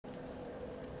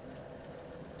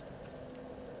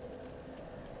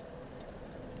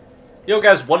Yo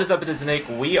guys, what is up? It is Nick.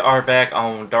 We are back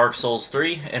on Dark Souls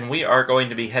 3, and we are going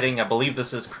to be heading, I believe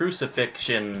this is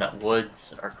Crucifixion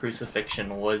Woods, or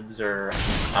Crucifixion Woods, or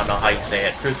I don't know how you say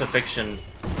it. Crucifixion...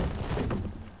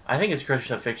 I think it's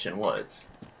Crucifixion Woods,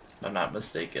 if I'm not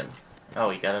mistaken. Oh,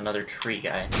 we got another tree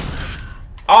guy.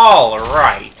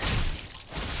 Alright!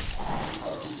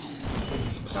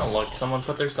 Oh look, someone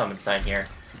put their summon sign here.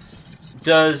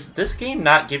 Does this game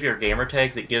not give your gamer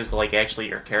tags? It gives, like, actually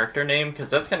your character name? Because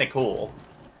that's kind of cool.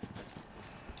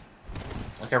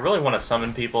 Like, I really want to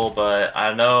summon people, but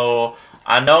I know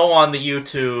on the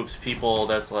YouTubes, people,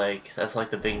 that's like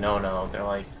the big no-no. They're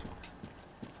like,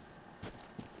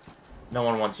 no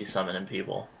one wants you summoning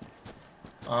people.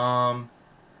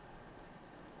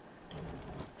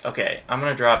 Okay, I'm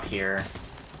gonna drop here.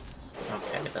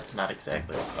 Okay, that's not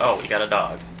exactly... Oh, we got a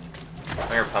dog. Come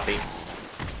here, puppy.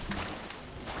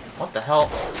 What the hell?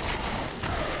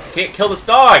 Can't kill this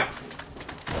dog!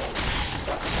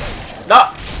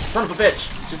 No! Son of a bitch!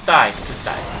 Just die. Just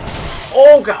die.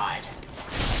 Oh god!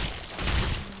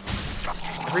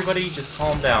 Everybody just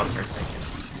calm down for a second.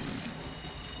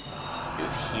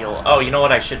 Use heal. Oh, you know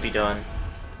what I should be doing?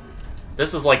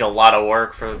 This is like a lot of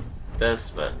work for this,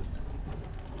 but...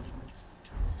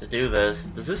 to do this,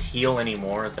 does this heal any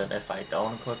more than if I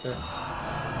don't equip it?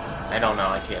 I don't know,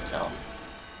 I can't tell.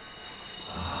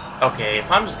 Okay, if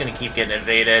I'm just gonna keep getting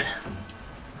invaded...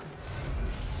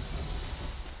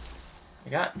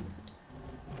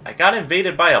 I got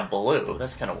invaded by a blue.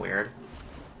 That's kind of weird.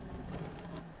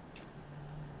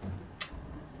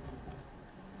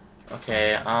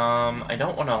 Okay, I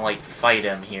don't want to, like, fight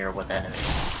him here with enemies.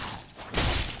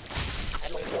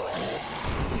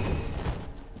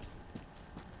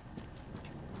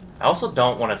 I also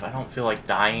don't want to, I don't feel like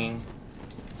dying.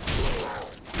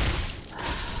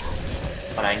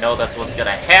 But I know that's what's gonna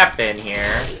happen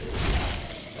here.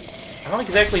 I don't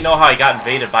exactly know how I got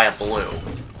invaded by a blue.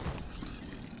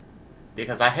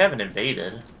 Because I haven't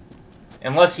invaded.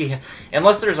 Unless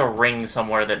there's a ring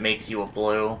somewhere that makes you a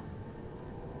blue.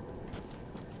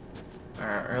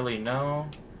 Early no.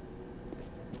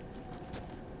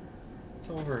 It's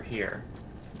over here.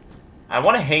 I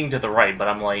want to hang to the right, but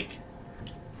I'm like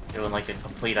doing like a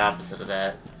complete opposite of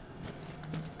that.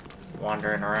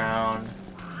 Wandering around.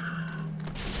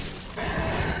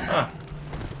 Huh.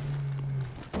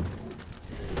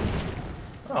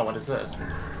 Oh, what is this?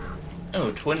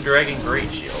 Oh, Twin Dragon Great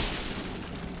Shield.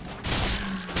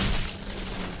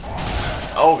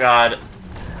 Oh god.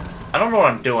 I don't know what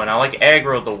I'm doing. I like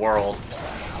aggro the world.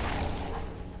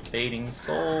 Fading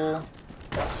Soul.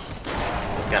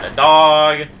 We've got a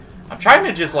dog. I'm trying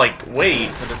to just like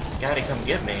wait for this guy to come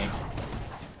get me.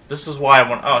 This is why I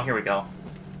want... Oh, here we go.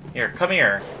 Here, come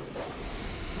here.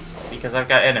 Because I've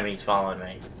got enemies following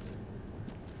me.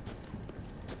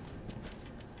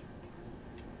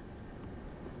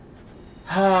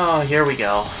 Oh, here we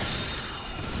go.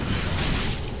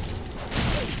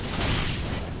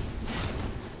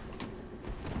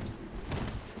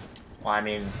 Well, I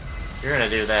mean, you're gonna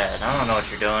do that. I don't know what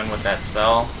you're doing with that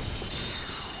spell.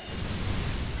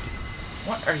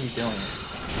 What are you doing?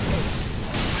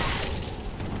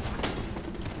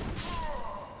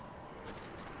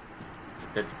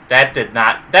 That did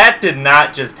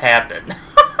not just happen.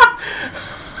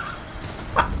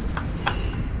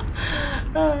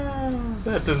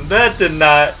 That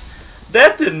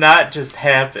did not just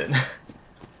happen.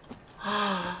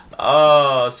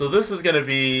 Oh, so this is gonna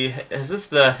be, is this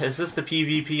the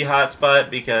PvP hotspot?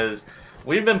 Because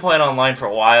we've been playing online for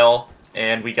a while,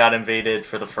 and we got invaded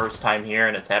for the first time here,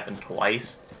 and it's happened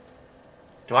twice.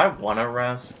 Do I want to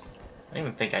rest? I don't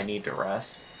even think I need to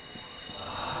rest.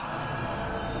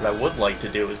 What I would like to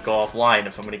do is go offline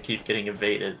if I'm gonna keep getting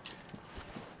invaded.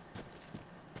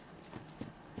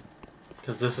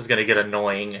 Because this is going to get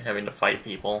annoying, having to fight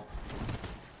people.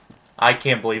 I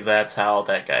can't believe that's how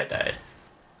that guy died.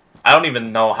 I don't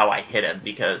even know how I hit him,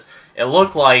 because it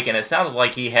looked like, and it sounded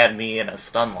like he had me in a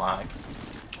stun lock.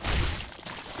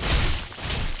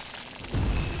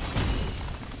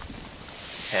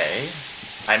 Okay.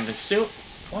 I'm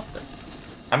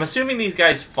assuming these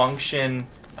guys function...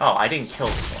 Oh, I didn't kill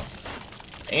this one.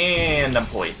 And I'm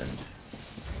poisoned.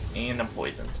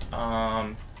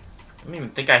 I don't even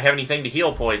think I have anything to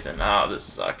heal poison. Oh, this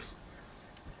sucks.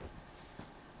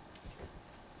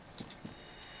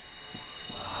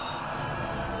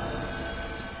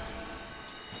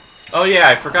 Oh yeah,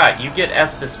 I forgot. You get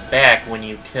Estus back when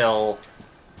you kill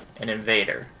an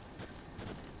invader.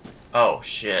 Oh,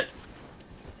 shit.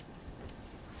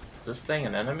 Is this thing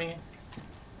an enemy?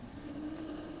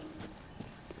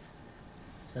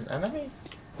 Is it an enemy?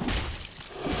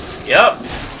 Yep.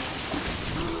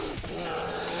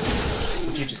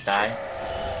 die.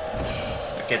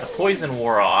 Okay, the poison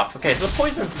wore off. Okay, so the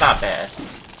poison's not bad.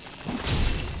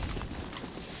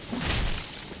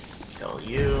 Kill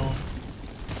you.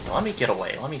 Let me get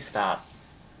away. Let me stop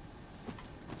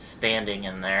standing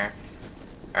in there.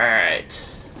 Alright.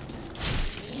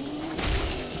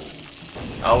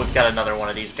 Oh, we've got another one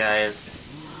of these guys.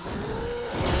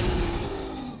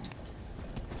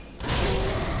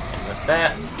 And with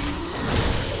that...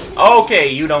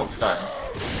 Okay, you don't stun.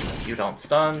 You don't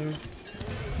stun.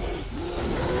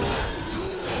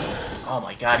 Oh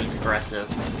my god, he's aggressive.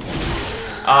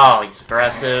 Oh, he's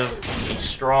aggressive. He's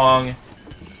strong.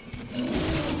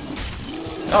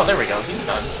 Oh, there we go. He's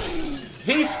stunned.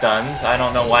 He's stunned. I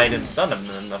don't know why I didn't stun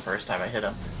him the first time I hit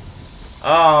him.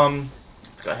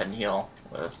 Let's go ahead and heal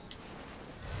with...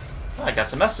 Oh, I got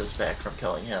some Estus back from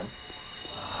killing him.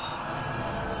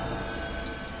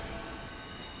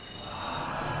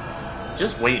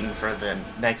 Just waiting for the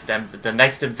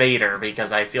next invader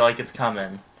because I feel like it's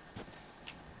coming.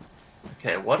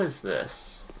 Okay, what is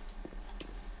this?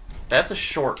 That's a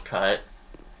shortcut.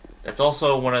 That's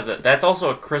also that's also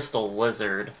a crystal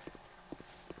lizard.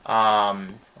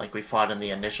 Like we fought in the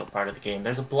initial part of the game.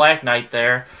 There's a Black Knight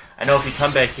there. I know if you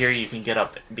come back here, you can get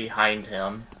up behind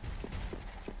him.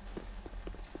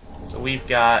 So we've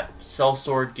got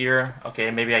sellsword gear. Okay,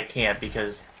 maybe I can't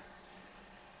because...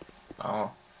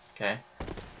 Oh, okay.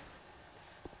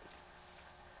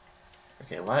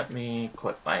 Okay, let me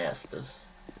equip my Estus.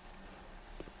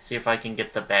 See if I can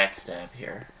get the backstab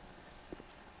here.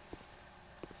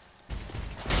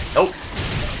 Nope.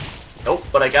 Nope,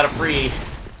 but I got a free...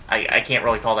 I can't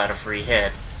really call that a free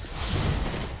hit.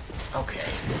 Okay.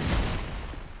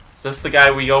 Is this the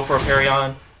guy we go for a parry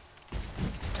on?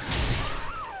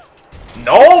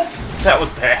 Nope! That was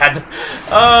bad.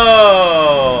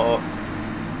 Oh!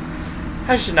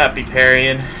 I should not be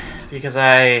parrying, because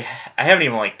I haven't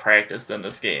even, like, practiced in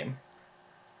this game.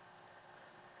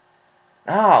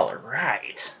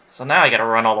 Alright. So now I gotta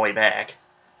run all the way back.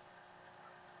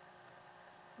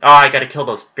 Oh, I gotta kill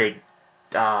those big...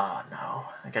 Oh, no.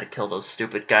 I gotta kill those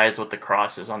stupid guys with the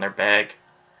crosses on their back.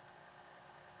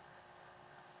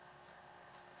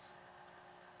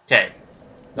 Okay.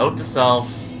 Note to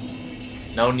self.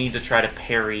 No need to try to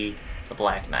parry the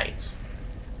Black Knights.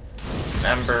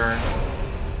 Remember...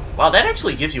 Wow, that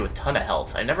actually gives you a ton of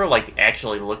health. I never, like,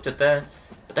 actually looked at that.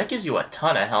 But that gives you a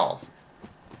ton of health.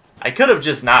 I could have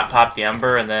just not popped the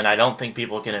Ember, and then I don't think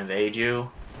people can invade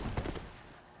you.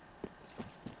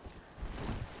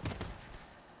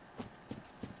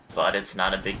 But it's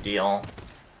not a big deal.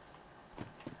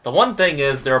 The one thing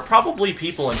is, there are probably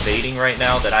people invading right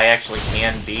now that I actually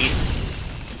can beat.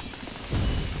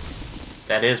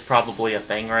 That is probably a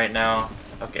thing right now.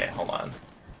 Okay, hold on.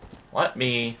 Let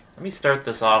me start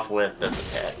this off with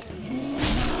this attack.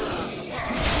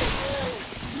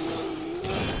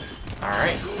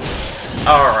 Alright.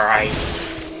 Alright.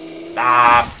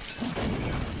 Stop.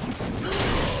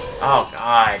 Oh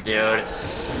god, dude.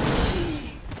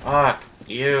 Fuck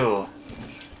you.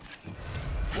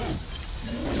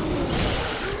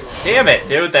 Damn it,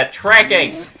 dude, that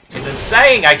tracking is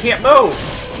insane! I can't move!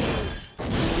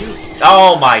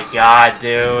 Oh my god,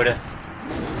 dude.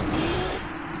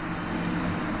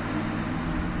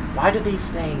 Why do these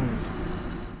things...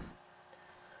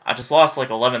 I just lost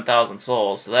like 11,000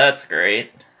 souls, so that's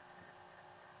great.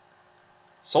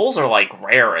 Souls are like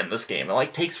rare in this game. It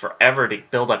like takes forever to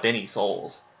build up any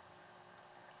souls.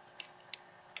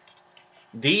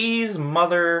 These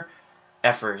mother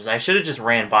effers. I should have just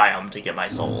ran by them to get my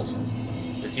souls.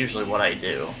 That's usually what I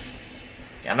do.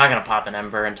 Yeah, I'm not gonna pop an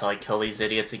Ember until I kill these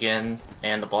idiots again,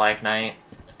 and the Black Knight,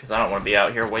 because I don't want to be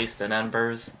out here wasting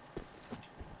Embers.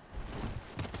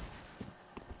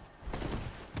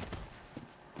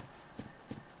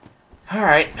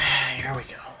 Alright, here we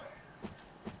go.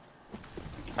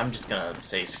 I'm just gonna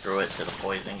say screw it to the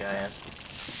poison guys.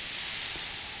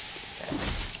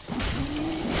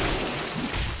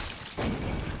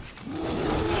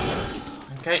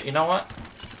 Okay, you know what?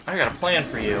 I got a plan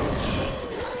for you.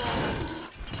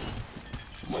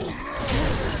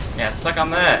 Yeah, suck on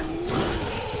that.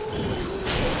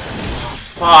 Oh,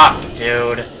 fuck,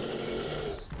 dude.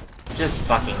 Just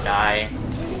fucking die.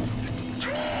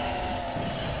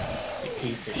 You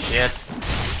piece of shit.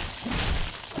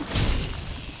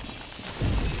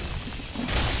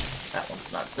 That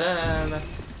one's not dead.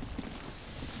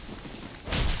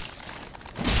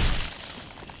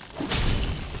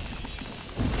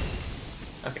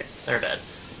 Okay, they're dead.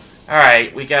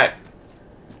 Alright, we got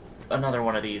another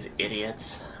one of these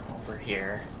idiots over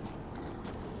here.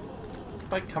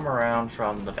 If I come around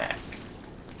from the back.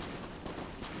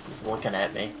 He's looking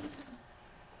at me.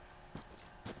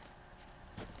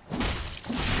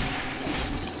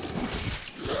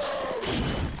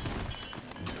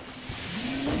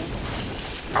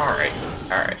 Alright,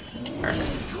 alright, alright.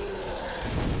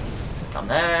 Stuck on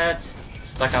that.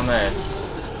 Stuck on this.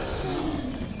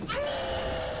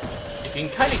 You can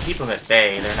kind of keep them at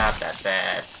bay, they're not that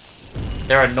bad.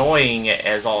 They're annoying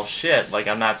as all shit, like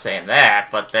I'm not saying that,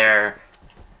 but they're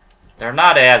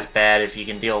not as bad if you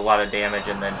can deal a lot of damage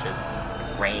and then just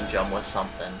range them with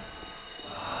something.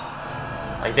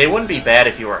 Like, they wouldn't be bad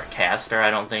if you were a caster,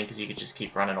 I don't think, because you could just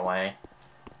keep running away.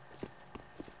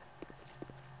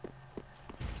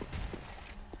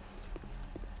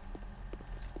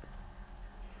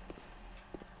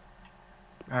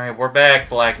 Alright, we're back,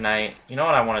 Black Knight. You know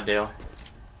what I want to do?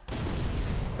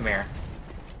 Come here.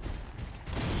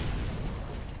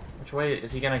 Which way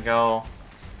is he gonna go?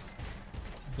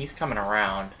 He's coming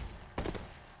around.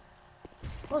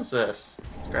 What is this?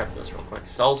 Let's grab this real quick.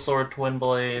 Sellsword Twin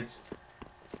Blades.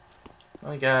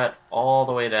 We got all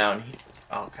the way down here.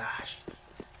 Oh gosh.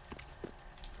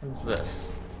 What's this?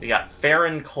 We got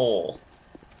Farron Coal.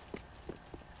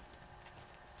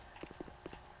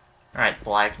 Alright,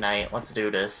 Black Knight, let's do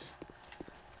this.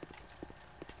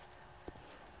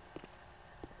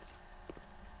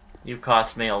 You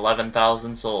cost me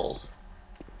 11,000 souls.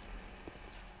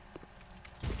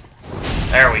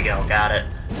 There we go, got it.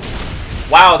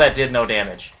 Wow, that did no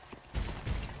damage.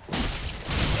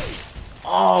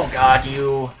 Oh god,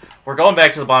 you... We're going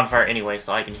back to the bonfire anyway,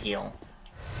 so I can heal.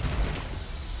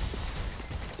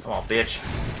 Come on, bitch.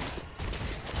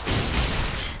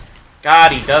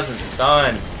 God, he doesn't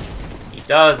stun. He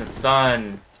doesn't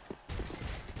stun.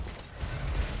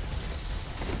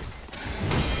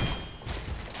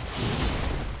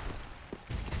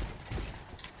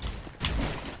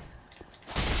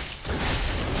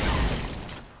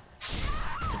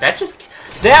 That just...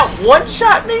 That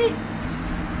one-shot me?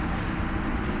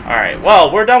 Alright,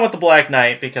 well, we're done with the Black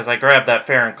Knight because I grabbed that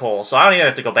Farron Coal, so I don't even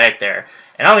have to go back there.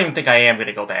 And I don't even think I am going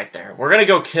to go back there. We're going to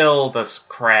go kill this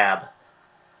crab.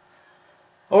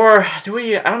 Or, do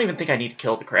we... I don't even think I need to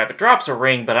kill the crab. It drops a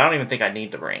ring, but I don't even think I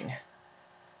need the ring.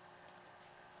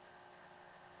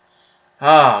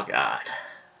 Oh, God.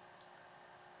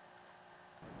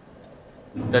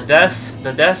 The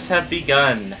deaths have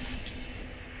begun.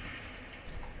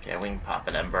 Okay, we can pop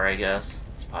an ember, I guess.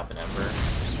 Let's pop an ember.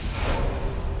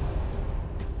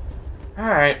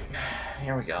 Alright,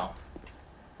 here we go.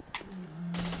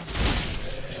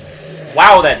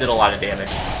 Wow, that did a lot of damage.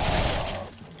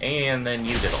 And then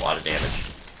you did a lot of damage.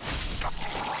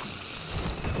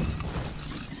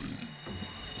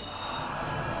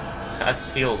 That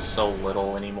heals so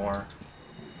little anymore.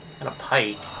 And a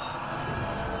pike.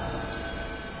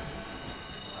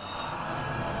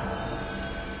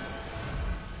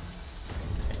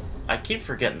 I keep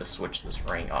forgetting to switch this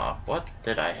ring off. What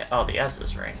did I have? Oh, the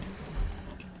Estus ring.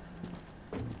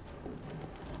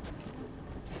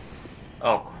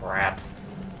 Oh, crap.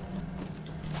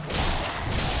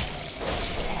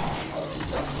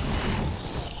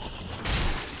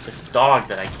 This dog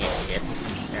that I can't hit.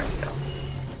 There we go.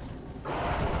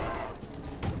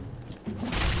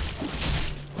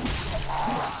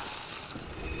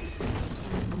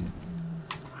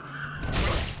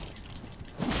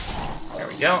 There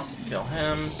we go. Kill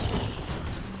him.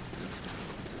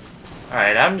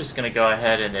 Alright, I'm just gonna go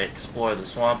ahead and explore the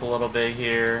swamp a little bit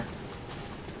here.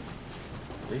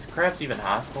 Are these crabs even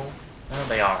hostile? No,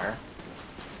 they are.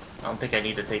 I don't think I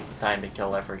need to take the time to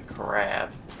kill every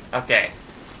crab. Okay.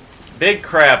 Big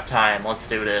crab time. Let's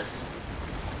do this.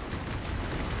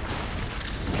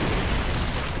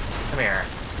 Come here.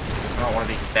 I don't want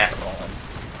to be fat rolling.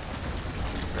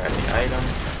 Grab the item.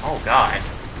 Oh, God.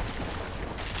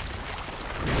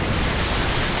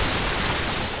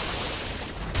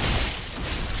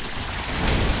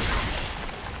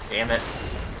 Damn it.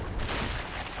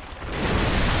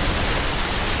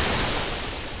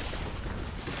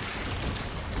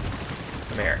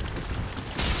 Come here.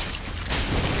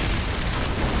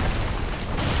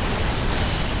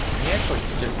 Can he actually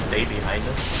just stay behind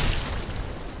us?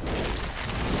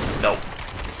 Nope.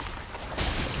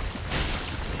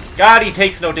 God, he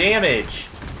takes no damage!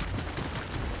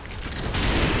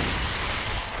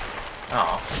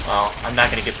 Oh, well, I'm not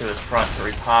gonna get to his front to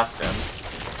riposte him.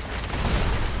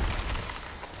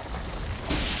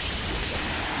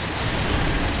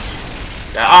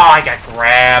 Oh, I got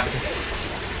grabbed.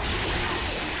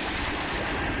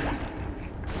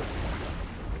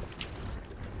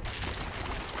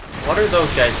 What are those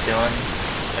guys doing?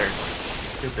 Their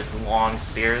stupid long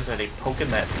spears. Are they poking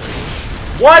that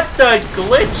tree? What the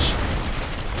glitch?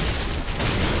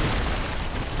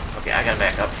 Okay, I gotta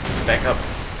back up. Back up.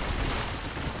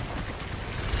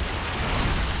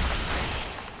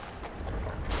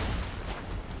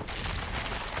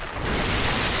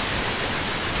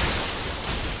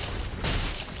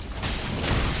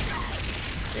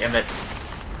 Damn it.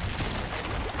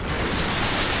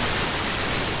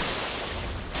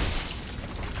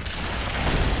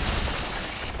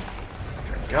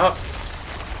 Drink up.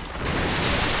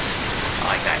 Oh,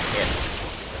 I got hit.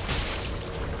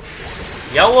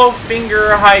 Yellow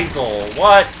Finger Heisel.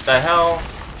 What the hell?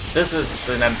 This is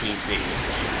an NPC.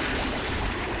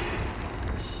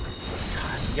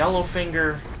 God, Yellow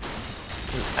Finger.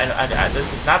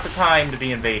 This is not the time to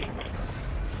be invading me.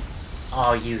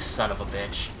 Oh, you son of a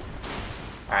bitch.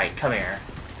 Alright, come here.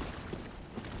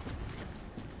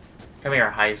 Come here,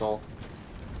 Heisel.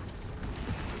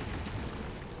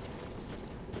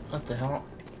 What the hell?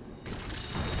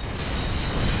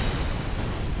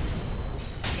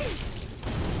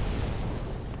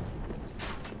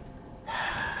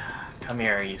 Come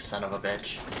here, you son of a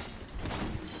bitch.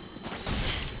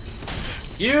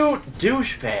 You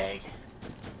douchebag!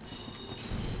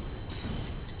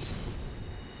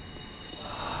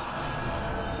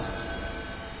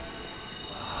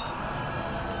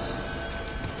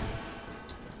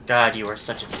 God, you are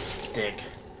such a dick.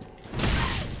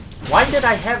 Why did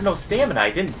I have no stamina? I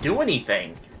didn't do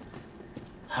anything.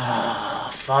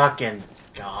 Ah, fucking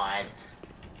God.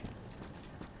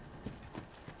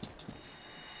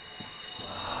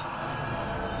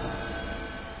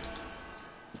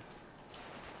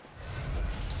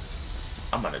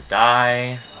 I'm gonna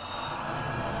die.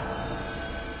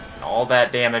 And all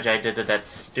that damage I did to that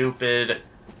stupid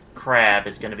crab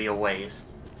is gonna be a waste.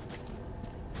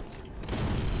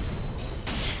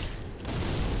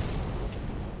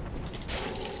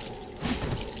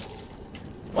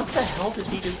 What the hell did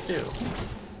he just do?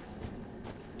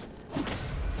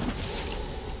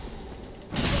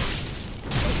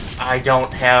 I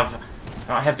don't have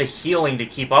the healing to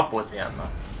keep up with him.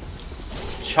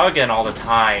 Chugging all the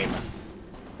time.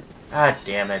 God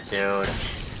damn it, dude.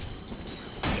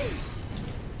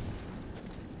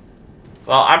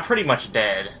 Well, I'm pretty much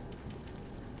dead.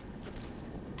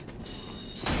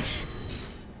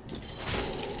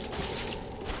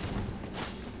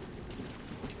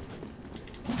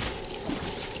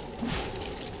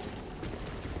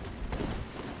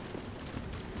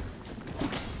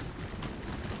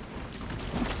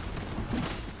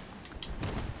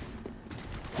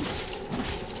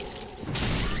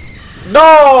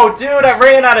 No, dude, I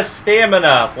ran out of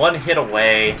stamina. One hit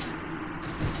away.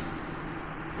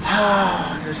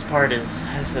 This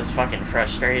is fucking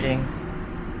frustrating.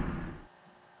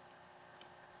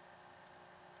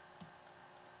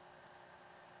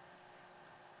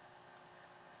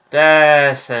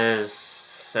 This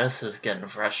is getting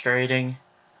frustrating.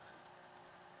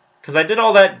 Cause I did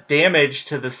all that damage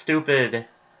to the stupid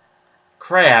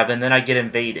crab and then I get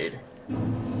invaded.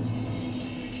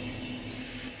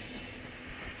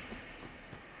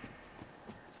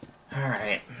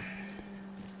 Alright.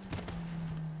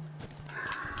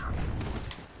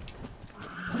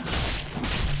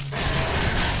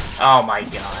 Oh my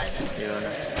god, dude.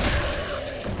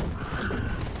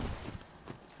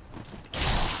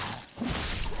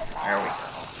 There we go.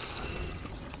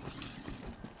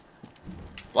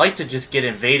 Like to just get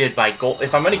invaded by gold.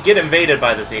 If I'm gonna get invaded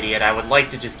by this idiot, I would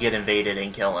like to just get invaded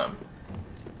and kill him.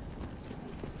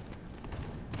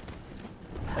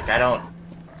 Like,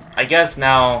 I guess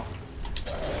now...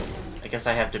 I guess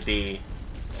I have to be...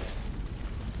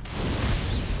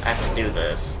 I have to do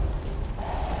this.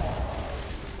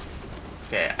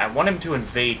 Okay, I want him to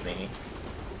invade me.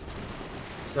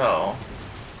 So...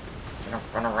 I'm gonna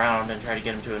run around and try to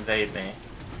get him to invade me.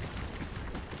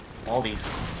 All these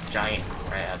giant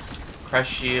crabs. Crush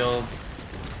shield.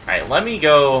 Alright, let me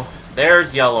go...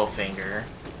 There's Yellowfinger.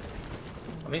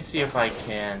 Let me see if I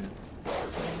can...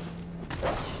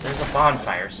 There's a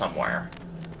bonfire somewhere.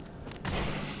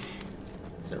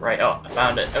 Is it right? Oh, I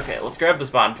found it. Okay, let's grab this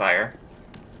bonfire.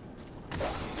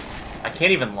 I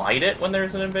can't even light it when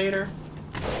there's an invader?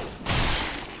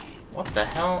 What the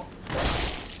hell?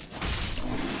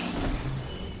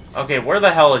 Okay, where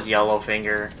the hell is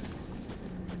Yellowfinger?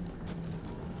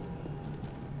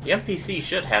 The NPC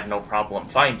should have no problem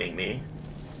finding me,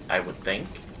 I would think.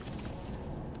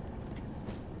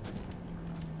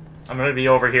 I'm gonna be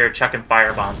over here chucking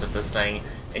firebombs at this thing,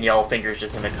 and Yellowfinger's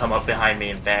just gonna come up behind me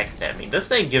and backstab me. This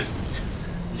thing gives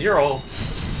zero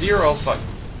fuck.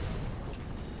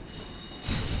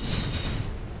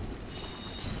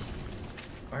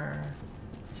 Where?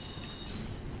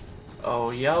 Oh,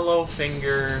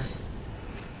 Yellowfinger.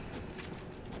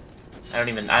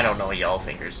 I don't know what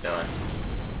Yellowfinger's doing.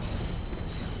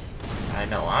 I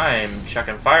know I'm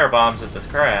chucking firebombs at this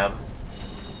crab.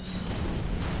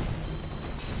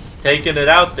 Taking it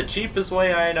out the cheapest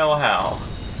way I know how.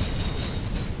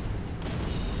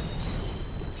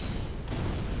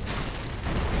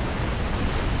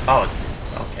 Oh,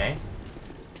 okay.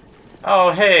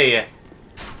 Oh, hey!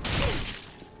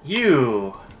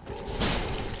 You!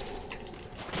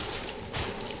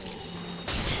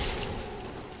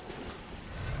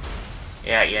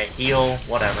 Yeah, heal,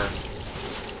 whatever.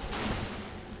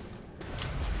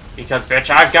 Because, bitch,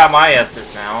 I've got my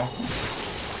Estus now.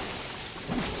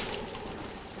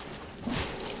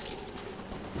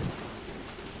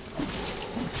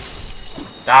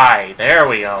 Die, there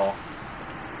we go.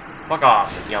 Fuck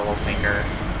off, Yellowfinger.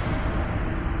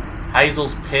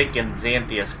 Heisel's Pick and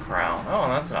Xanthias Crown. Oh,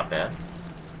 that's not bad.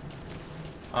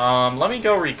 Let me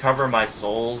go recover my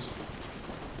souls.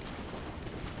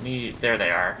 There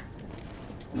they are.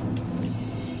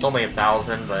 It's only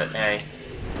 1,000, but hey.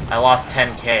 I lost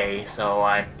 10k, so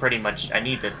I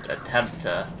need to attempt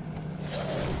to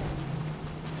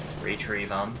retrieve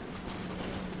them.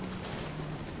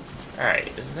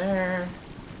 Alright, is there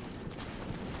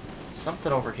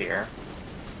something over here?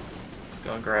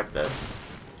 Go and grab this.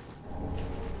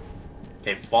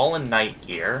 Okay, Fallen Knight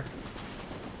gear.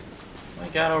 What do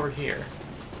I got over here?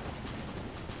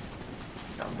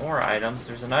 Got more items.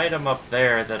 There's an item up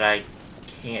there that I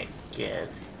can't get.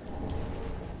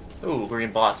 Ooh,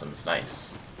 green blossoms, nice.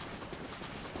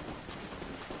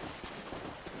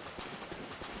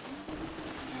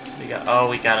 We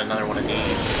got another one of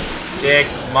these. Dick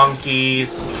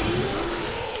monkeys.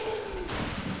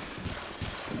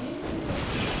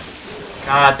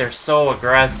 God, they're so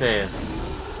aggressive.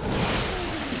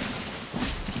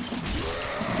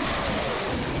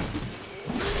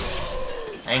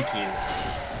 Thank you.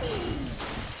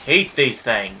 Hate these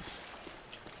things.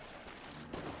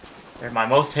 They're my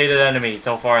most hated enemy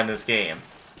so far in this game.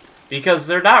 Because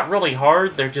they're not really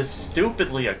hard, they're just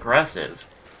stupidly aggressive.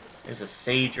 There's a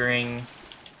Sage Ring.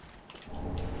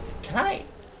 Can I?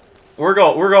 We're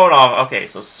going off. Okay,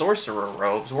 so Sorcerer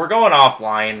Robes. We're going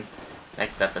offline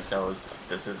next episode.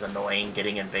 This is annoying,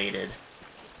 getting invaded.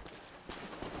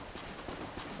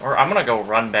 Or I'm gonna go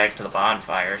run back to the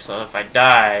bonfire, so if I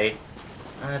die,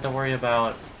 I don't have to worry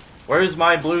about... Where's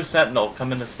my blue sentinel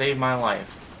coming to save my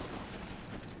life?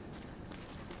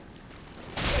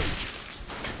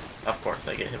 Of course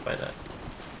I get hit by that.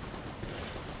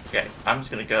 Okay, I'm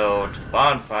just gonna go to the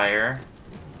bonfire,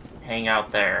 hang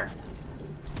out there.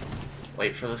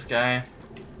 Wait for this guy.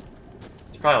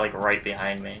 It's probably like right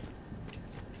behind me.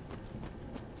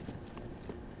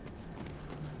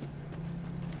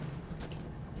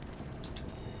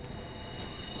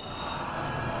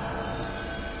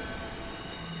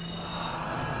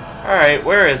 Alright,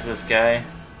 where is this guy?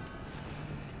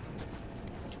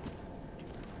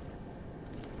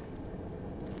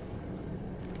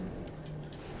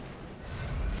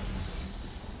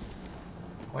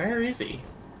 Where is he?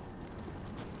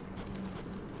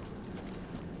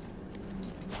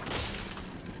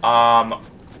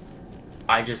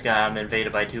 I just got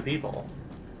invaded by 2 people.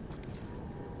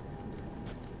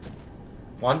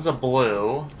 One's a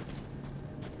blue,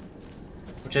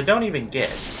 which I don't even get.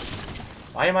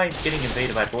 Why am I getting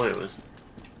invaded by blues?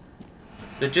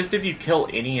 Is it just if you kill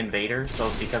any invader? So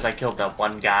because I killed that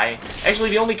one guy?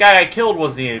 Actually, the only guy I killed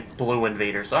was the blue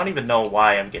invader, so I don't even know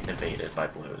why I'm getting invaded by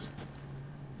blues.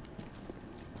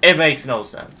 It makes no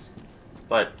sense.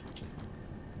 But,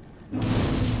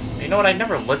 you know what? I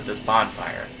never lit this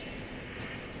bonfire.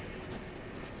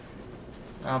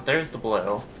 Oh, there's the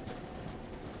blue.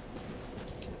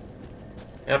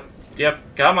 Yep,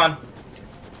 come on.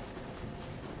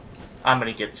 I'm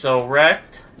gonna get so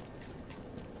wrecked.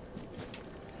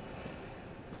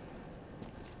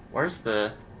 Where's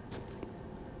the...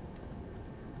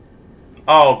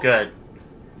 Oh, good.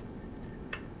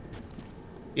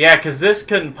 Yeah, because this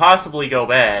couldn't possibly go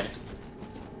bad.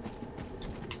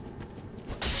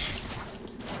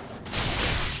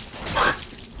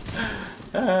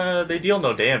 They deal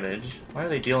no damage. Why are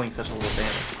they dealing such a little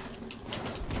damage?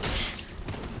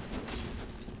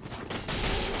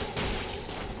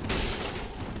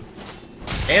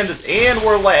 And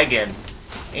we're lagging.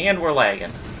 And we're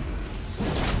lagging.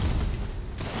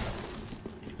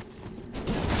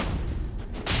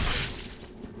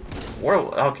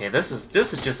 Okay, this is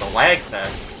just a lag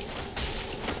fest.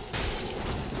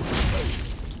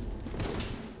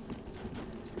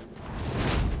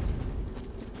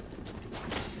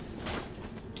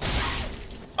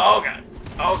 Oh god.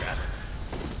 Oh god.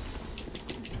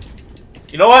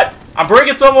 You know what? I'm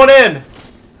bringing someone in.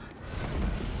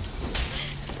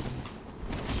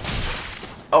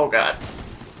 Oh god.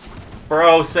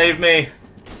 Bro, save me.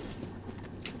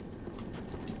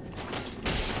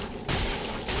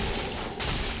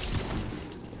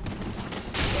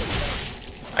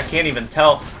 I can't even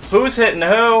tell who's hitting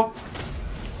who.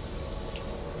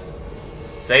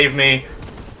 Save me.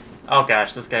 Oh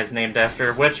gosh, this guy's named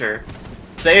after Witcher.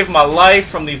 Save my life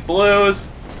from these blues.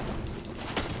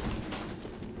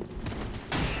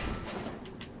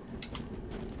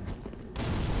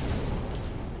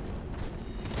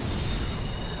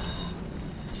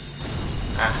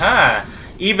 Aha!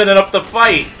 Evening up the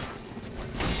fight!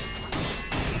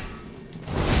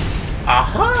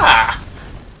 Aha!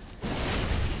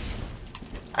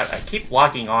 I keep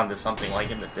locking on to something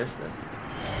like in the distance.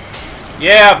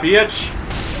 Yeah, bitch!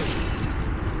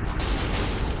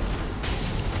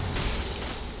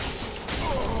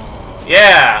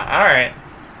 Yeah, alright.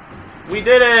 We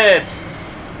did it!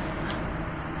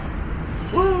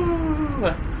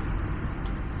 Woo!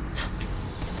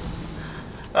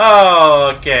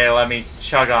 Oh, okay, let me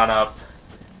chug on up.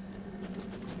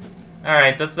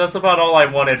 Alright, that's about all I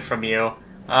wanted from you.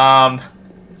 I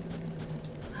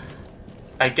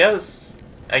guess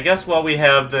while we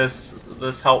have this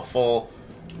helpful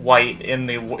white in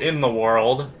the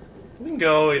world, we can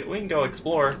go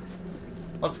explore.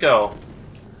 Let's go.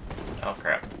 Oh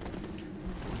crap.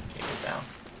 Can't get down.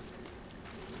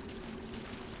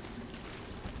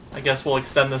 I guess we'll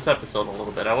extend this episode a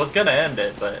little bit. I was gonna end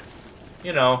it, but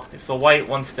you know, if the white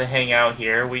wants to hang out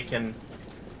here, we can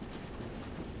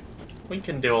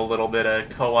do a little bit of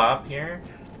co-op here.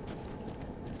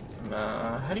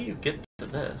 How do you get to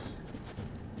this?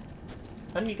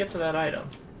 How do you get to that item?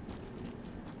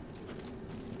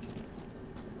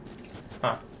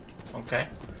 Huh. Okay.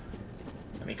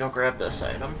 Let me go grab this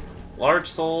item. Large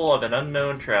soul of an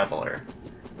unknown traveler.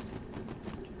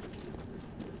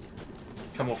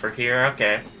 Come over here,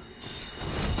 okay.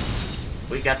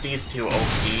 We got these two OP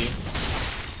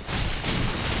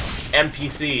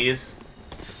NPCs.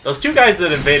 Those two guys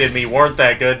that invaded me weren't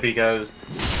that good because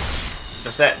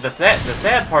the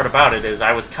sad part about it is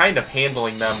I was kind of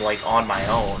handling them like on my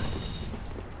own.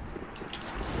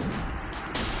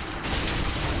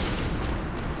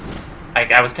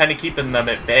 Like I was kind of keeping them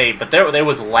at bay, but they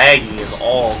was laggy as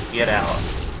all get out.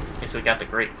 Okay, so we got the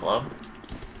Great Club.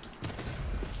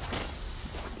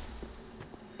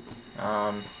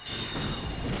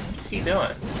 What's he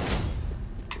doing?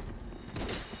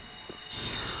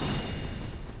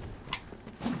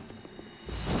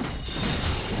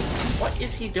 What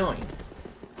is he doing?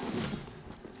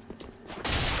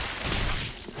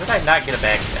 How did I not get a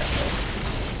backstab?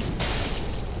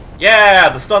 Yeah,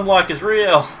 the stun lock is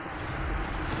real!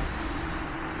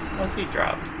 What's he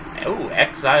drop? Oh,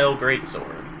 Exile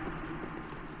Greatsword.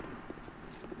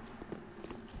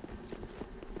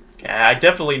 Okay, I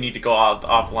definitely need to go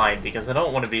offline because I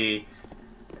don't want to be...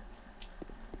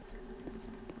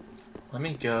 Let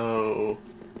me go...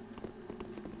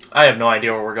 I have no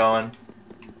idea where we're going.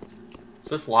 Is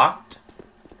this locked?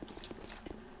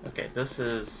 Okay, this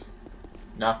is...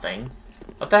 nothing.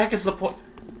 What the heck is the point?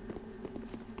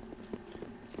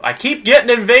 I keep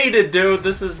getting invaded, dude!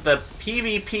 This is the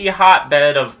PvP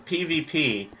hotbed of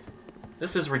PvP.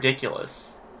 This is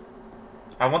ridiculous.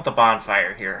 I want the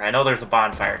bonfire here. I know there's a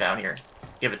bonfire down here.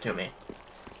 Give it to me.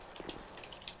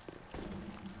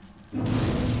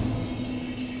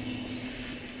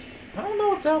 I don't know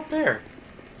what's out there.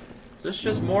 Is this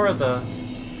just more of the...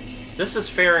 This is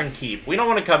fair and keep. We don't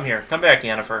want to come here. Come back,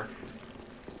 Yennefer.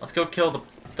 Let's go kill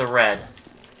the red.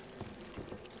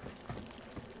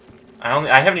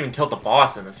 I haven't even killed the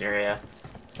boss in this area.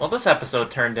 Well, this episode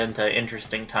turned into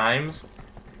interesting times.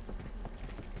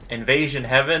 Invasion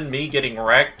Heaven, me getting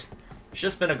wrecked. It's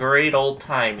just been a great old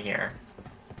time here.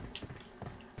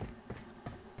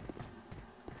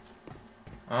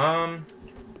 I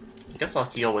guess I'll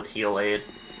heal with Heal Aid.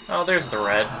 Oh, there's the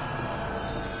red.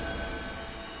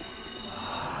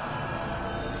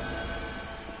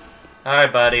 Hi,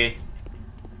 buddy.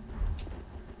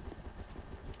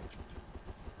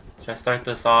 Should I start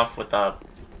this off with a...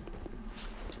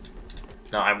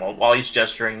 No, I won't. While he's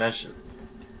gesturing this...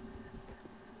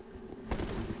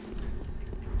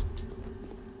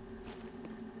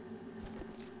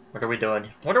 What are we doing?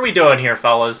 What are we doing here,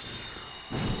 fellas?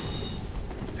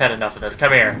 I've had enough of this.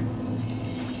 Come here.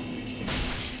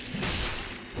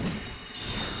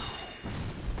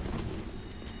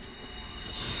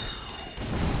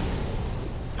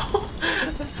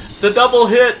 The double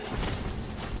hit!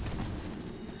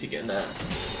 Is he getting that?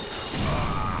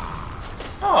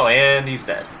 Oh, and he's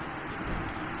dead.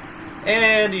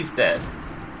 And he's dead.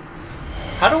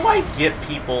 How do I get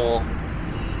people...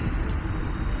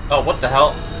 Oh, what the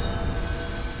hell?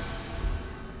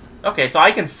 Okay, so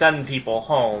I can send people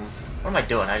home. What am I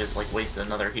doing? I just, like, wasted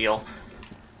another heal.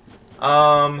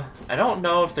 I don't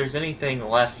know if there's anything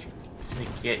left to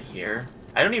get here.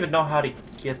 I don't even know how to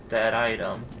get that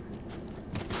item.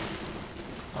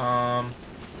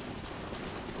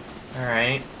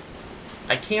 Alright.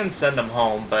 I can send them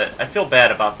home, but I feel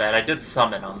bad about that. I did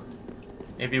summon them.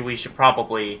 Maybe we should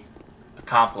probably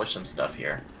accomplish some stuff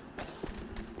here.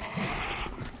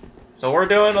 So we're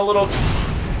doing a little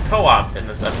co-op in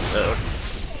this episode.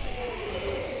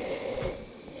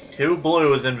 2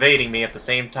 blues invading me at the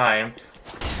same time.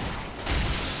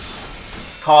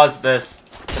 Caused this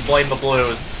to blame the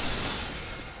blues.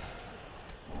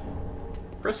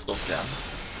 Crystal gem.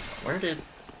 Where did...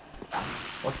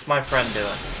 What's my friend doing?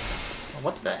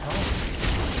 What the hell?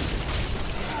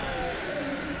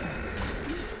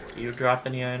 Do you drop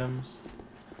any items?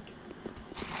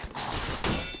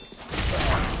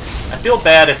 I feel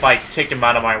bad if I kick him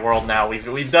out of my world now.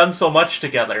 We've done so much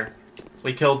together.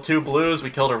 We killed 2 blues,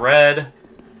 we killed a red.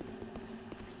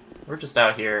 We're just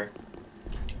out here.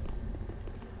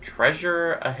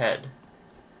 Treasure ahead.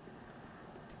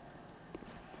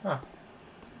 Huh.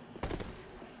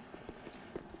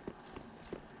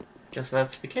 Guess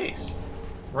that's the case.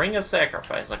 Ring of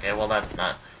Sacrifice. Okay, well that's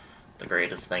not the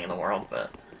greatest thing in the world,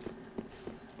 but...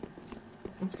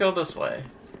 Let's go this way.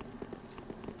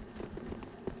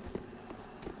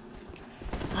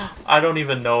 I don't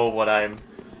even know what I'm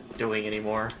doing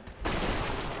anymore.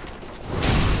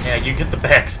 Yeah, you get the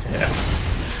backstab.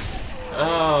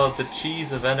 Oh, the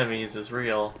cheese of enemies is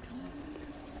real.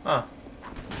 Huh.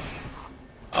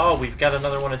 Oh, we've got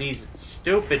another one of these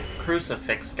stupid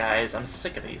crucifix guys. I'm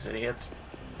sick of these idiots.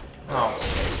 Oh.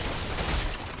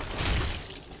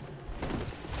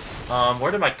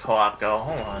 Where did my co-op go?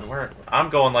 Hold on, I'm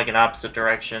going like an opposite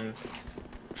direction.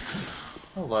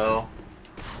 Hello.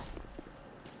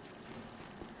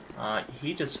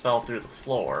 He just fell through the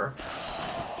floor.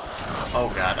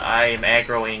 Oh god, I am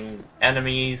aggroing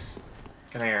enemies.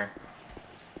 Come here.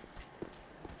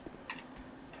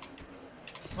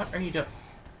 What are you doing?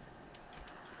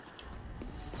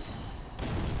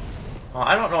 Well,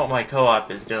 I don't know what my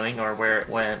co-op is doing or where it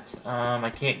went. I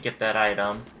can't get that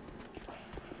item.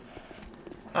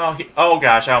 Oh, oh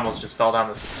gosh, I almost just fell down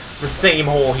the same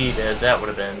hole he did. That would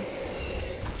have been...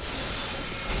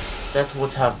 That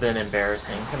would have been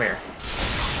embarrassing. Come here.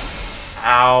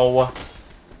 Ow.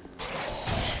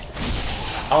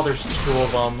 Oh, there's 2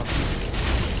 of them.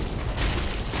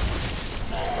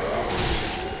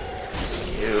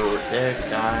 You dick,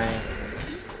 die.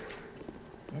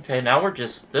 Okay, now we're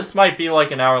just... This might be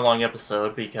like an hour-long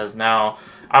episode, because now...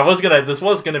 This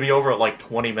was gonna be over at like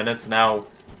 20 minutes, now...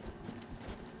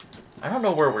 I don't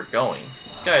know where we're going.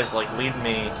 This guy is like leading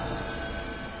me...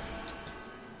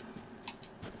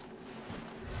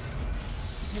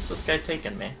 Where's this guy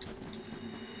taking me?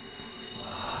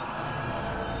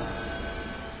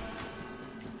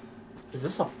 Is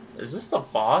this the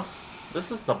boss?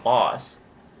 This is the boss.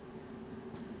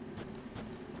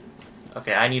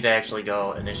 Okay, I need to actually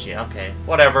go initiate. Okay,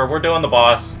 whatever, we're doing the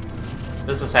boss.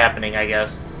 This is happening, I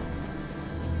guess.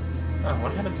 Oh,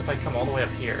 what happens if I come all the way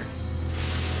up here?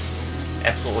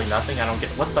 Absolutely nothing, I don't get...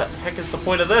 What the heck is the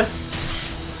point of this?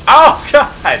 Oh,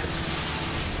 God!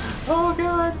 Oh,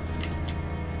 God!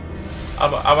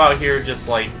 I'm out here just,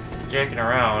 like, jacking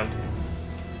around.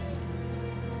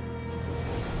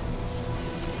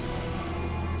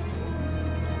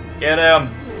 Get him!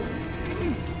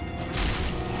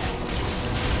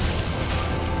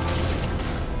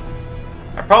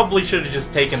 I probably should have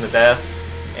just taken the death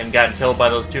and gotten killed by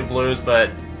those 2 blues,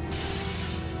 but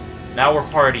now we're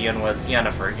partying with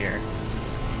Yennefer here.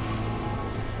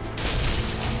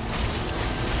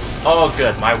 Oh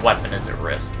good, my weapon is at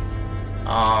risk.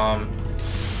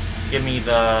 Give me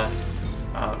the...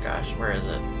 Oh gosh, where is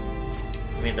it?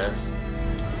 Give me this.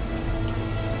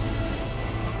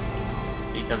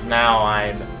 Because now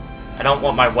I don't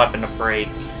want my weapon to break.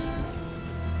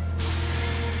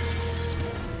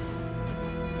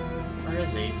 Where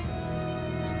is he?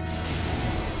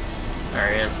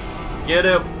 There he is. Get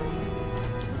him!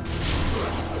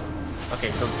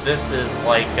 Okay, so this is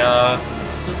like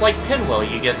Pinwheel.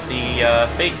 You get the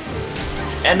fake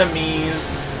enemies.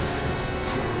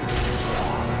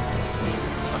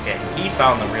 Okay, he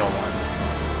found the real one.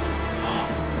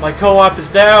 My co-op is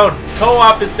down!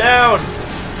 Co-op is down!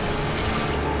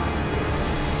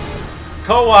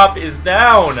 Co-op is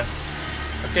down!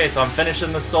 Okay, so I'm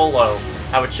finishing the solo.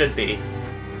 How it should be.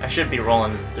 I should be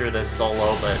rolling through this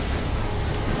solo, but...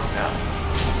 Yeah.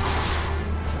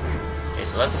 Okay,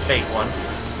 so that's a fake one.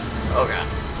 Oh god.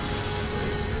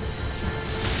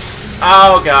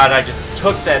 Oh god, I just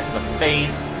took that to the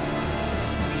face.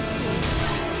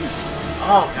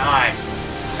 Oh god.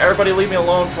 Everybody leave me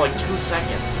alone for like 2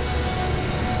 seconds.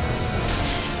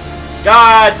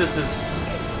 God, this is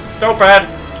stupid.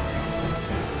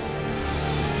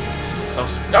 So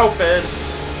stupid.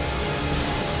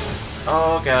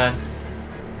 Oh god.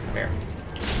 Come here.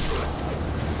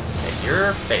 Okay,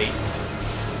 you're fake.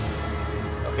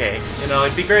 Okay, you know,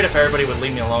 it'd be great if everybody would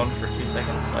leave me alone for 2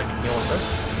 seconds so I can deal with this.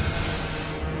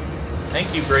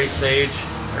 Thank you, Great Sage,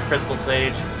 or Crystal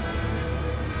Sage.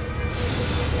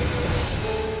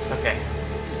 Okay,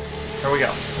 here we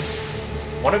go.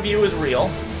 One of you is real,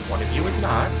 one of you is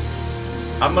not.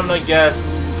 I'm gonna guess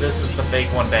this is the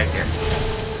fake one back here.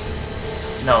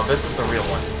 No, this is the real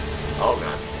one. Oh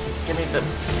god. Give me the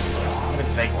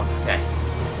fake one. Okay.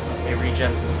 Let me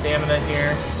regen some stamina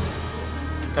here.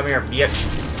 Come here, bitch.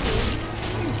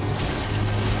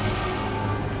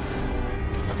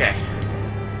 Okay.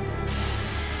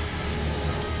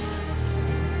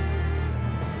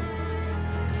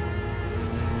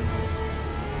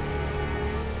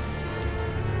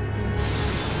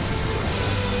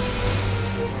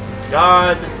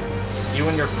 God, you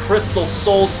and your crystal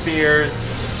soul spears.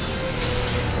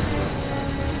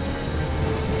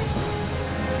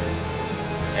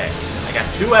 Okay, I got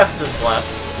 2 Estus left.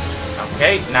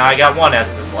 Okay, now I got 1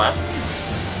 Estus left.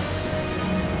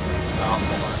 Oh,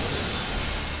 hold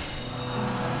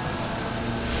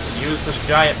on. Use this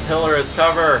giant pillar as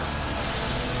cover.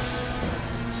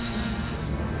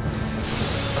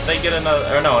 If they get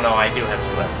another... Or no, I do have 2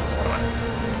 Estus. What am I?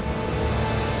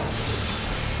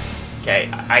 Okay,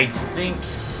 I think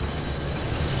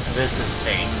this is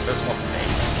fake. This one's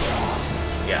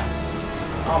fake. Yeah.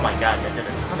 Oh my god, I did a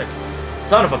ton of...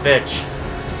 Son of a bitch.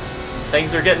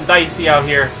 Things are getting dicey out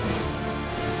here.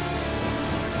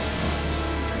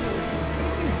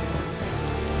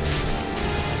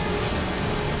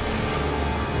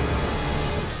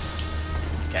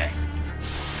 Okay.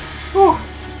 Whew.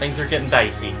 Things are getting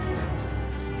dicey.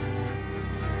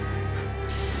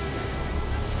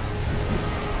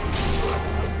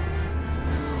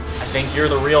 I think you're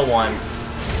the real one.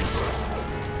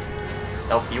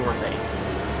 Nope, you were fake.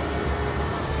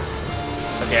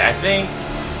 Okay, I think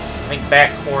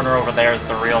back corner over there is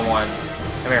the real one.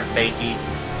 Come here, fakey.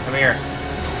 Come here.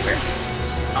 Come here.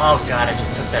 Oh god, I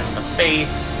just took that in the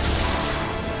face.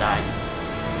 Just die.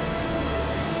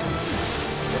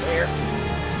 Come here.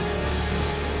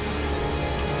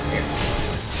 Here.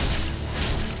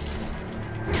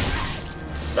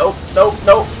 Nope, nope,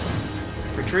 nope.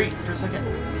 Retreat for a second.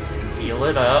 Heal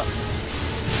it up.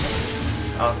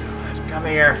 Oh god, come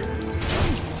here.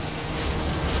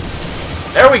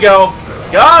 There we go.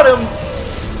 Got him!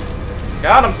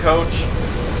 Got him, coach.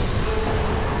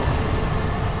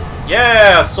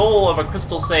 Yeah! Soul of a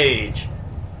Crystal Sage.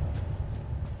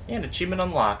 And achievement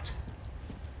unlocked.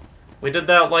 We did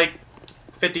that like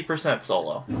 50%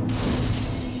 solo.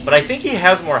 But I think he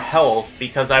has more health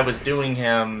because I was doing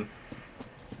him...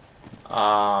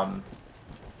 like,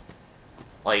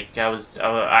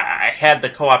 I had the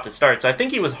co-op to start, so I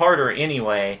think he was harder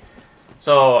anyway.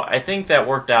 So, I think that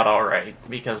worked out alright,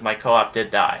 because my co-op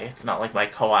did die. It's not like my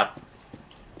co-op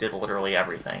did literally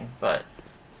everything, but...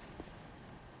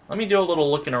 Let me do a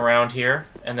little looking around here,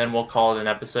 and then we'll call it an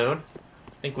episode. I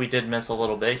think we did miss a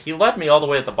little bit. He led me all the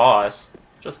way at the boss,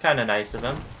 which was kind of nice of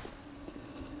him.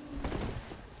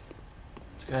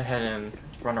 Let's go ahead and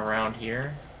run around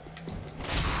here.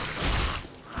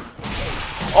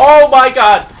 Oh my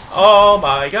god! Oh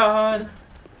my god!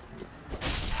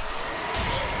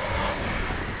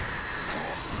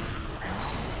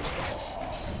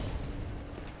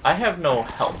 I have no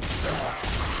health.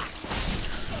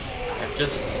 I've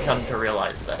just come to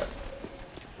realize that.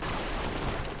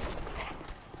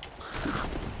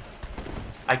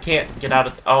 I can't get out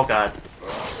of... Oh god.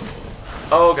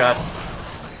 Oh god.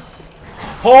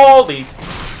 Holy...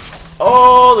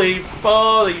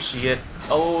 Holy shit.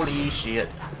 Holy shit.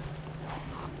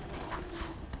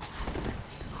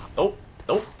 Nope.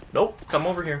 Nope. Nope. Come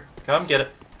over here. Come get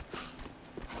it.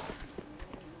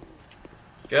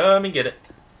 Come and get it.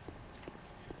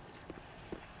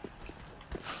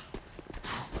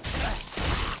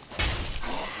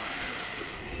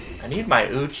 I need my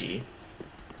Uchi.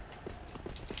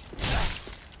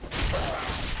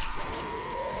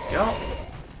 Go.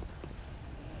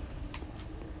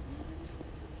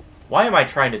 Why am I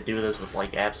trying to do this with,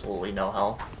 like, absolutely no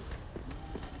health?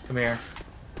 Come here.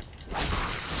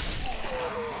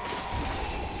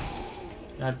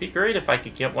 Now, it'd be great if I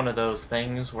could get one of those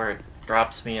things where it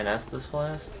drops me an Estus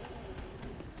Flask.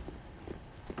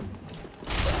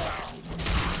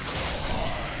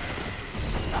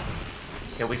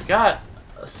 Okay, we've got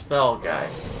a spell guy.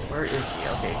 Where is he?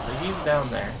 Okay, so he's down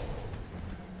there.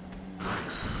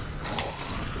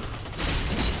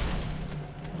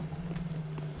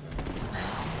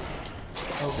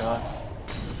 Oh god.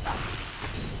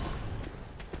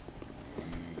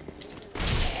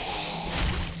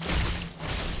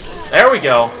 There we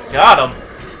go. Got him.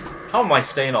 How am I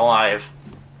staying alive?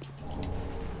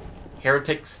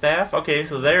 Heretic Staff? Okay,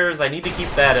 so there's... I need to keep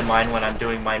that in mind when I'm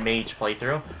doing my mage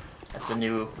playthrough. That's a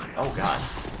new... Oh, God.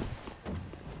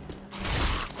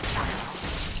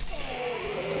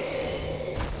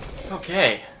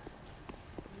 Okay.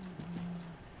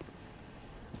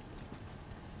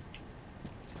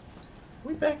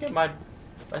 We back at my...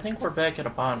 I think we're back at a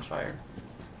bonfire.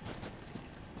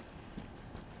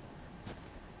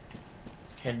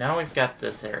 Okay, now we've got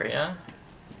this area.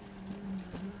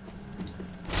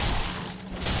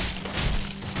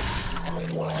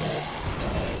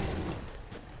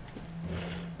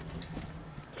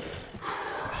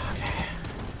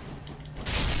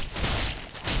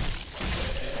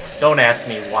 Don't ask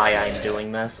me why I'm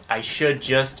doing this. I should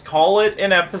just call it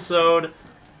an episode,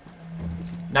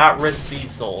 not risk these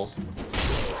souls.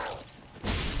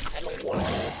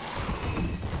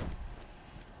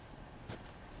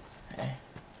 Hey,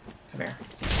 come here.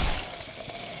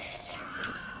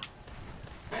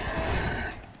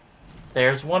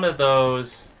 There's one of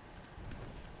those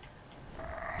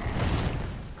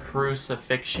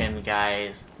Crucifixion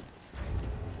guys.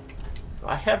 Do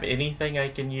I have anything I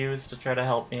can use to try to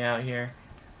help me out here?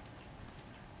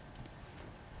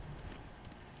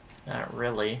 Not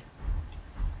really.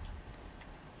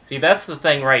 See, that's the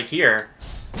thing right here.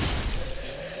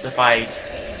 If I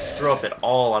screw up at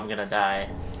all, I'm gonna die.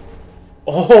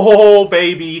 Oh,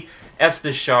 baby!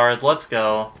 Estus Shard, let's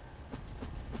go.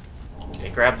 Okay,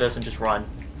 grab this and just run.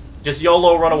 Just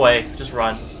YOLO, run away. Just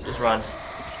run. Just run.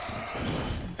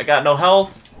 I got no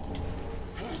health.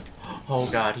 Oh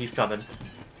god, he's coming.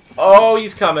 Oh,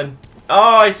 he's coming.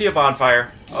 Oh, I see a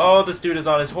bonfire. Oh, this dude is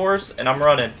on his horse, and I'm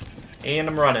running. And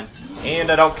I'm running. And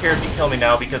I don't care if you kill me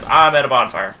now, because I'm at a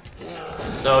bonfire.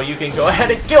 So you can go ahead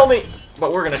and kill me,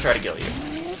 but we're gonna try to kill you.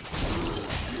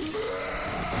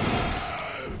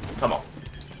 Come on.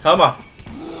 Come on.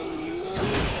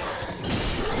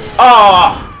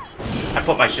 Oh! I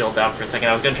put my shield down for a second.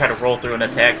 I was gonna try to roll through an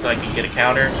attack so I could get a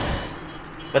counter.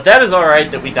 But that is alright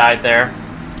that we died there.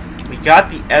 We got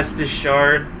the Estus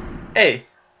Shard. Hey,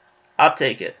 I'll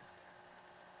take it.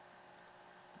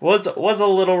 Was a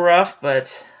little rough,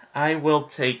 but I will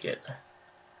take it.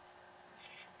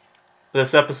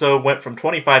 This episode went from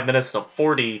 25 minutes to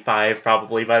 45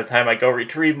 probably by the time I go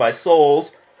retrieve my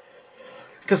souls.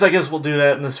 Because I guess we'll do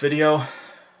that in this video.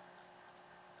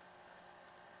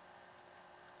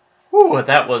 Whew,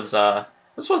 that was,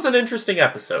 this was an interesting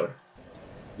episode.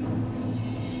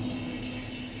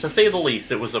 To say the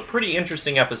least, it was a pretty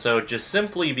interesting episode just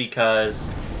simply because,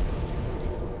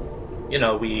 you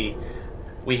know, we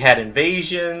had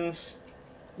invasions,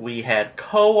 we had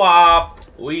co-op,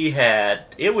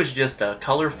 it was just a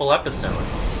colorful episode.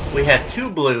 We had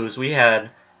 2 blues, we had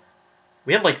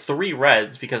like 3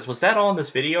 reds, because was that all in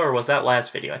this video or was that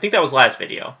last video? I think that was last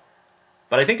video.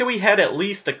 But I think we had at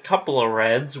least a couple of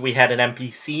reds. We had an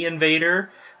NPC invader,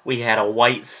 we had a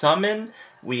white summon,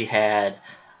 we had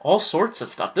all sorts of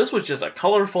stuff. This was just a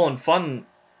colorful and fun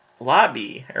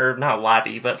lobby, or not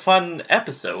lobby, but fun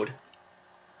episode.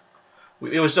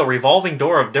 It was a revolving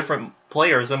door of different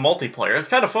players and multiplayer. It's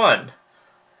kind of fun.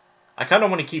 I kind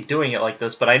of want to keep doing it like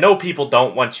this, but I know people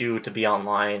don't want you to be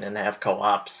online and have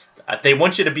co-ops. They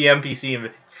want you to be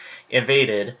NPC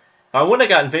invaded. If I wouldn't have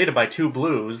got invaded by 2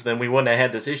 blues, then we wouldn't have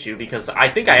had this issue, because I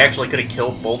think I actually could have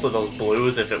killed both of those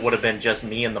blues if it would have been just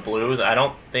me and the blues. I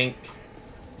don't think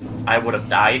I would have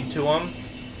died to them.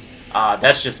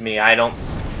 That's just me. You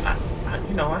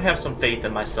know, I have some faith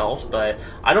in myself, but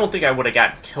I don't think I would have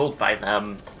gotten killed by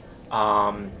them.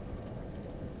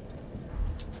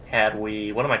 Had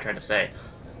we... What am I trying to say?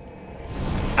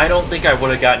 I don't think I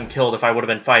would have gotten killed if I would have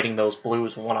been fighting those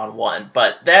blues one-on-one.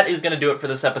 But that is going to do it for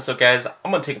this episode, guys.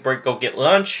 I'm going to take a break, go get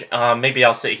lunch. Maybe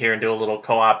I'll sit here and do a little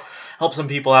co-op, help some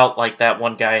people out like that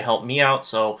one guy helped me out.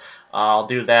 So I'll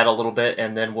do that a little bit,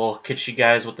 and then we'll catch you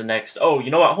guys with the next... Oh, you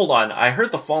know what? Hold on. I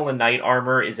heard the Fallen Knight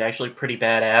armor is actually pretty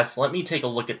badass. Let me take a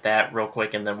look at that real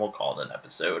quick, and then we'll call it an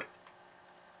episode.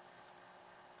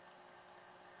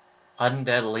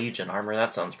 Undead Legion armor.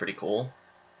 That sounds pretty cool.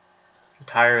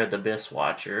 Retire of the Abyss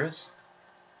Watchers.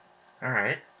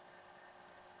 Alright.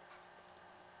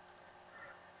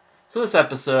 So this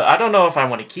episode, I don't know if I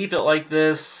want to keep it like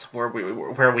this, where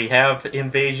we have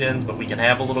invasions, but we can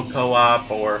have a little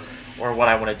co-op, or what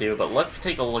I want to do. But let's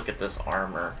take a look at this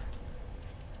armor.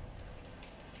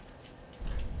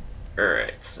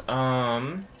 Alright,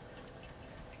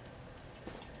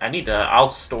 I'll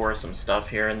store some stuff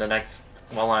here in the next,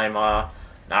 while I'm,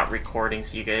 not recording,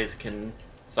 so you guys can,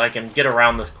 so I can get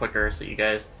around this quicker, so you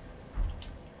guys...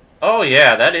 Oh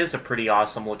yeah, that is a pretty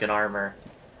awesome looking armor.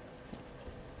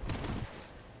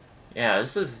 Yeah,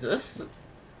 this.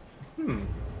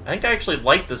 I think I actually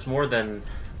like this more than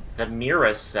the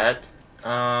Mira set.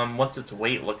 What's its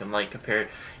weight looking like compared?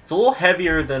 It's a little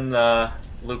heavier than the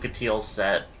Lucatiel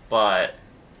set, but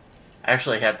I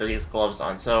actually had these gloves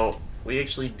on, so we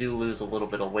actually do lose a little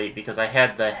bit of weight because I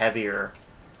had the heavier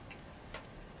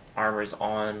armors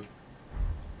on.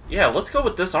 Yeah, let's go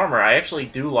with this armor. I actually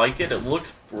do like it. It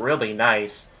looks really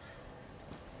nice.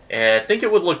 I think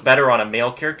it would look better on a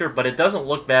male character, but it doesn't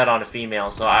look bad on a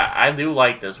female, so I do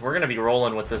like this. We're going to be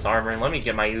rolling with this armor, and let me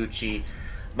get my Uchi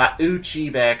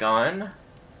back on.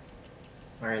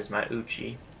 Where is my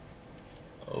Uchi?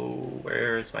 Oh,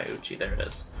 where is my Uchi? There it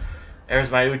is.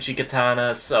 There's my Uchi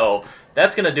Katana. So,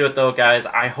 that's going to do it, though, guys.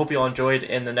 I hope you all enjoyed.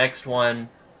 In the next one...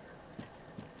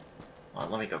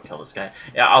 let me go kill this guy.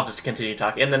 Yeah, I'll just continue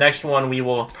talking. In the next one, we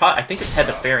will... I think it's head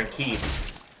to Fair and Keep.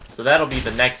 So that'll be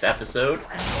the next episode.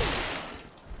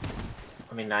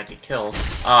 Let me not get killed.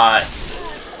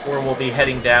 Where we'll be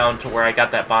heading down to where I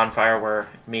got that bonfire where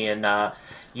me and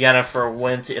Yennefer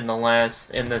went in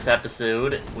this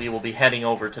episode. We will be heading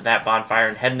over to that bonfire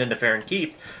and heading into Fair and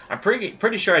Keep. I'm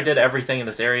pretty sure I did everything in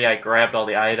this area. I grabbed all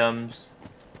the items.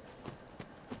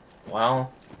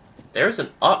 Well, there's an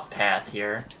up path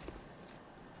here.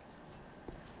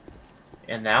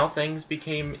 And now things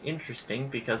became interesting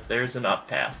because there's an up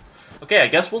path. Okay, I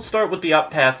guess we'll start with the up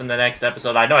path in the next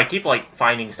episode. I know I keep, like,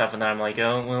 finding stuff and then I'm like,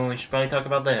 oh, well, we should probably talk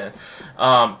about that.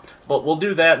 But we'll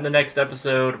do that in the next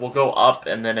episode. We'll go up,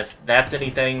 and then if that's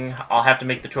anything, I'll have to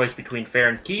make the choice between Fair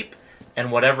and Keep and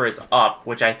whatever is up,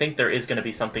 which I think there is going to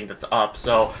be something that's up.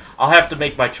 So I'll have to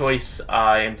make my choice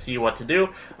and see what to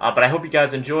do. But I hope you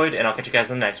guys enjoyed, and I'll catch you guys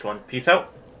in the next one. Peace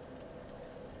out.